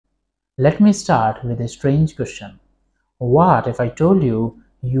Let me start with a strange question. What if I told you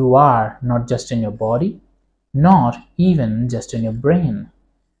you are not just in your body, not even just in your brain?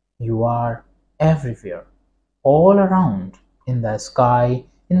 You are everywhere, all around, in the sky,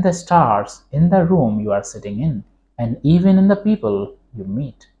 in the stars, in the room you are sitting in, and even in the people you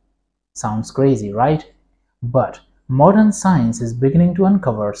meet. Sounds crazy, right? But modern science is beginning to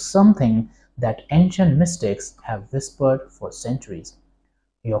uncover something that ancient mystics have whispered for centuries.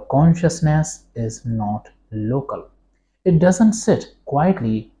 Your consciousness is not local. It doesn't sit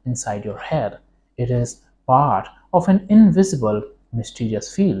quietly inside your head. It is part of an invisible,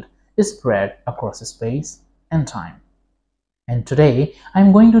 mysterious field spread across space and time. And today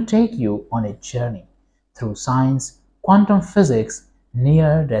I'm going to take you on a journey through science, quantum physics,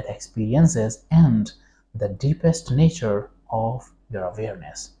 near death experiences, and the deepest nature of your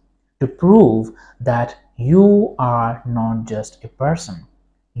awareness to prove that you are not just a person,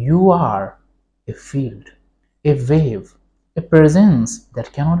 you are a field, a wave, a presence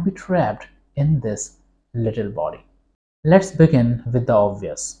that cannot be trapped in this little body. Let's begin with the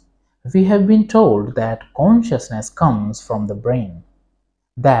obvious. We have been told that consciousness comes from the brain,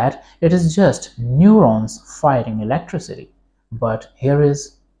 that it is just neurons firing electricity. But here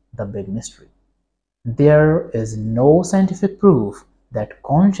is the big mystery. There is no scientific proof that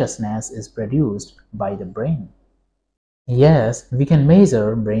consciousness is produced by the brain. Yes, we can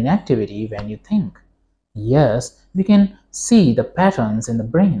measure brain activity when you think. Yes, we can see the patterns in the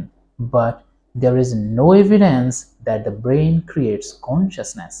brain, but there is no evidence that the brain creates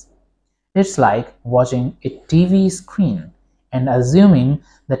consciousness. It's like watching a TV screen and assuming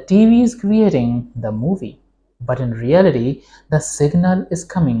the TV is creating the movie. But in reality, the signal is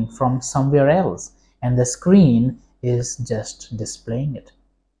coming from somewhere else and the screen is just displaying it.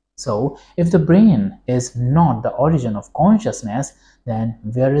 So, if the brain is not the origin of consciousness, then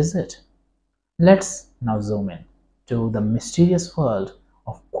where is it? Let's now zoom in to the mysterious world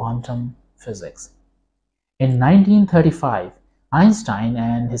of quantum physics. In 1935, Einstein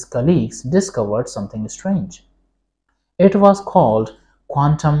and his colleagues discovered something strange. It was called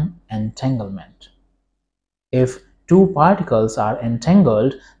quantum entanglement. If two particles are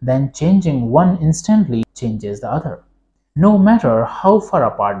entangled, then changing one instantly changes the other, no matter how far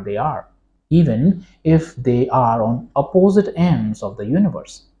apart they are, even if they are on opposite ends of the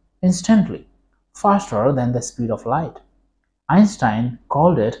universe, instantly, faster than the speed of light. Einstein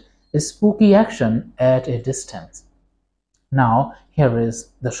called it a spooky action at a distance. Now, here is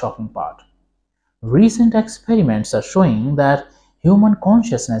the shocking part. Recent experiments are showing that human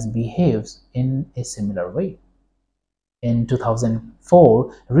consciousness behaves in a similar way. In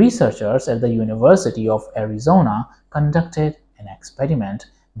 2004, researchers at the University of Arizona conducted an experiment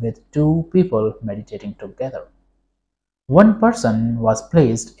with two people meditating together. One person was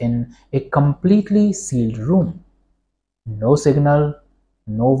placed in a completely sealed room. No signal,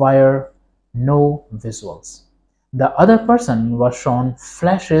 no wire, no visuals. The other person was shown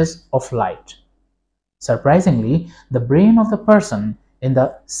flashes of light. Surprisingly, the brain of the person in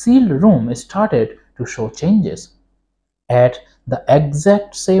the sealed room started to show changes at the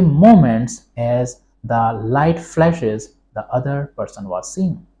exact same moments as the light flashes the other person was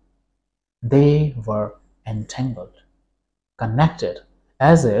seeing. They were entangled, connected,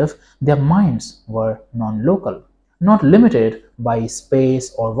 as if their minds were non-local, not limited by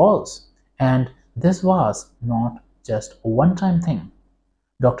space or walls. And this was not just a one-time thing.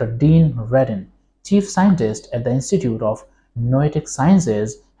 Dr. Dean Radin, chief scientist at the Institute of Noetic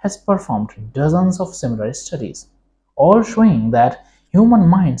Sciences, has performed dozens of similar studies, all showing that human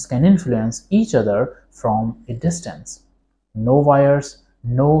minds can influence each other from a distance. No wires,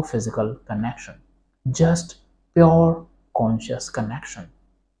 no physical connection, just pure conscious connection.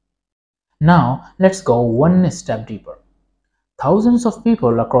 Now, let's go one step deeper. Thousands of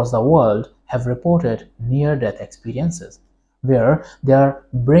people across the world have reported near-death experiences where their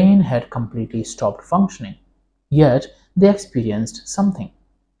brain had completely stopped functioning, yet they experienced something.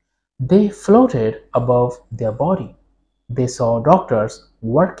 They floated above their body. They saw doctors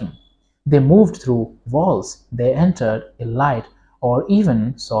working. They moved through walls. They entered a light or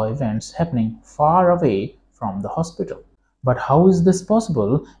even saw events happening far away from the hospital. But how is this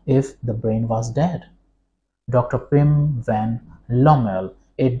possible if the brain was dead? Dr. Pim van Lommel,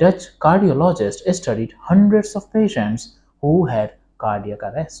 a Dutch cardiologist, studied hundreds of patients who had cardiac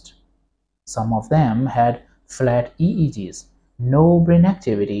arrest. Some of them had flat EEGs, no brain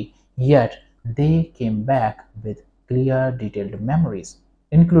activity, yet they came back with clear, detailed memories,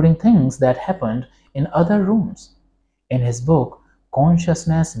 including things that happened in other rooms. In his book,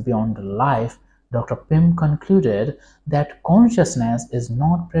 Consciousness Beyond Life, Dr. Pym concluded that consciousness is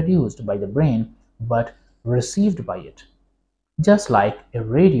not produced by the brain but received by it, just like a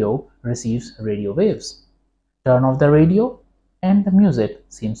radio receives radio waves. Turn off the radio and the music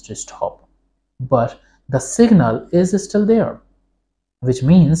seems to stop. But the signal is still there, which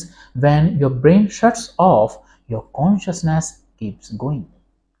means when your brain shuts off, your consciousness keeps going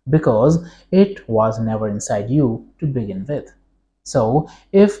because it was never inside you to begin with. So,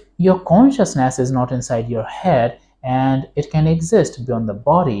 if your consciousness is not inside your head and it can exist beyond the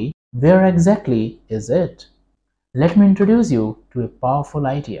body, where exactly is it? Let me introduce you to a powerful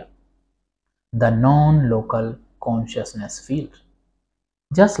idea: the non-local consciousness field.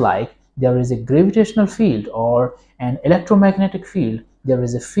 Just like there is a gravitational field or an electromagnetic field, there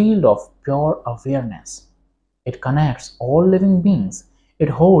is a field of pure awareness. It connects all living beings. It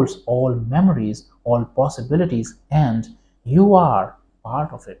holds all memories, all possibilities, and you are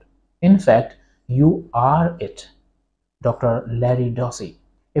part of it. In fact, you are it. Dr. Larry Dossey,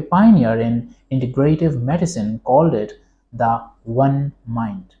 a pioneer in integrative medicine, called it the one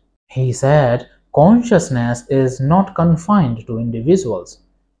mind. He said consciousness is not confined to individuals.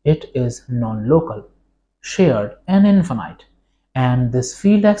 It is non-local, shared and infinite. And this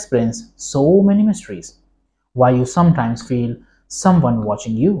field explains so many mysteries. Why you sometimes feel someone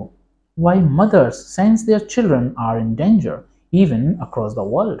watching you. Why mothers sense their children are in danger, even across the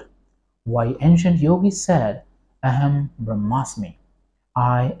world. Why ancient yogis said, Aham Brahmasmi,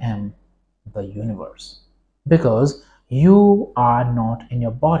 I am the universe. Because you are not in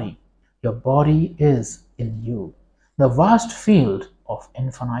your body is in you, the vast field of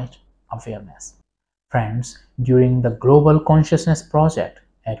infinite awareness. Friends, during the Global Consciousness Project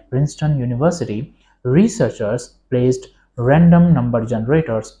at Princeton University, researchers placed random number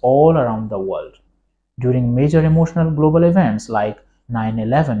generators all around the world. During major emotional global events like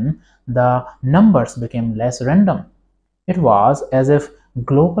 9/11, the numbers became less random. It was as if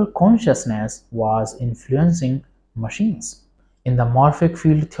global consciousness was influencing machines. In the morphic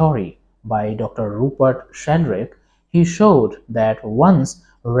field theory by Dr. Rupert Sheldrake, he showed that once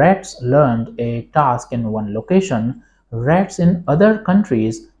rats learned a task in one location, rats in other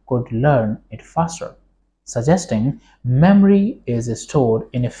countries could learn it faster, suggesting memory is stored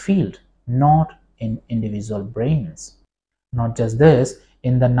in a field, not in individual brains. Not just this,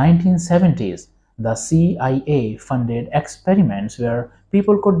 in the 1970s, the CIA funded experiments where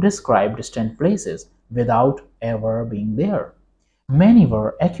people could describe distant places without ever being there. Many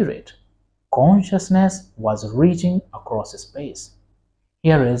were accurate. Consciousness was reaching across space.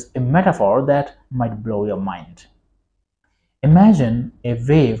 Here is a metaphor that might blow your mind. Imagine a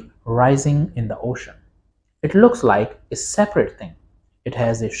wave rising in the ocean. It looks like a separate thing. It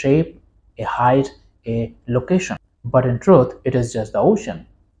has a shape, a height, a location. But in truth, it is just the ocean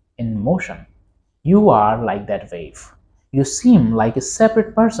in motion. You are like that wave. You seem like a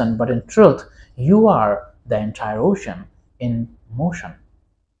separate person, but in truth, you are the entire ocean in motion.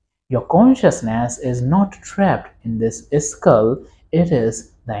 Your consciousness is not trapped in this skull, it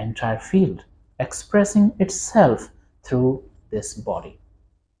is the entire field, expressing itself through this body.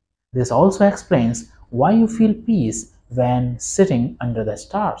 This also explains why you feel peace when sitting under the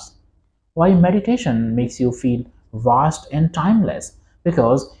stars, why meditation makes you feel vast and timeless,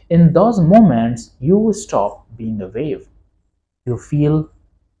 because in those moments you stop being a wave. You feel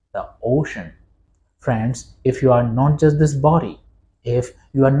the ocean. Friends, if you are not just this body, if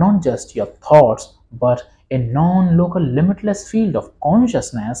you are not just your thoughts, but a non-local limitless field of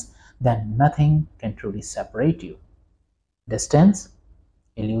consciousness, then nothing can truly separate you. Distance,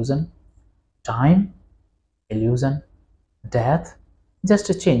 illusion. Time, illusion. Death, just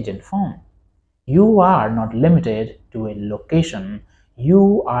a change in form. You are not limited to a location.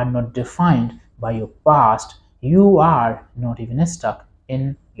 You are not defined by your past. You are not even stuck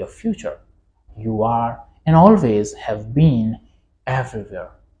in your future. You are and always have been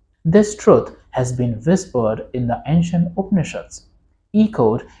everywhere. This truth has been whispered in the ancient Upanishads,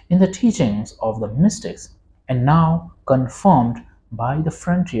 echoed in the teachings of the mystics, and now confirmed by the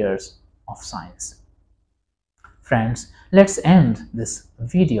frontiers of science. Friends, let's end this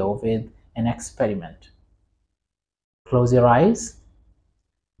video with an experiment. Close your eyes,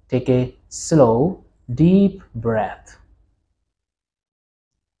 take a slow, deep breath.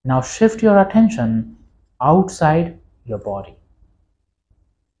 Now shift your attention outside your body.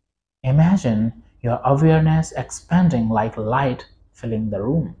 Imagine your awareness expanding like light filling the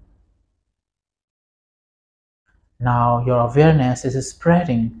room. Now your awareness is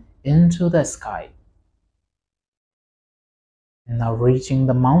spreading into the sky. Now reaching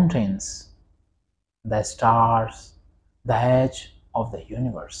the mountains, the stars, the edge of the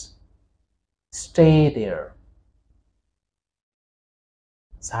universe. Stay there,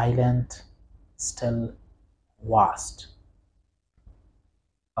 silent, still, vast.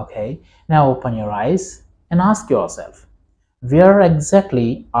 Okay, now open your eyes and ask yourself, where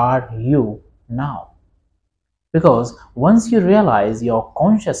exactly are you now? Because once you realize your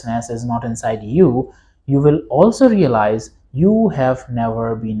consciousness is not inside you, you will also realize you have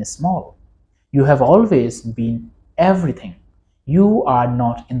never been small. You have always been everything. You are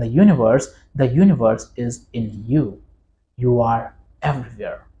not in the universe is in you. You are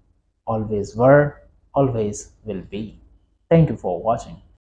everywhere. Always were, always will be. Thank you for watching.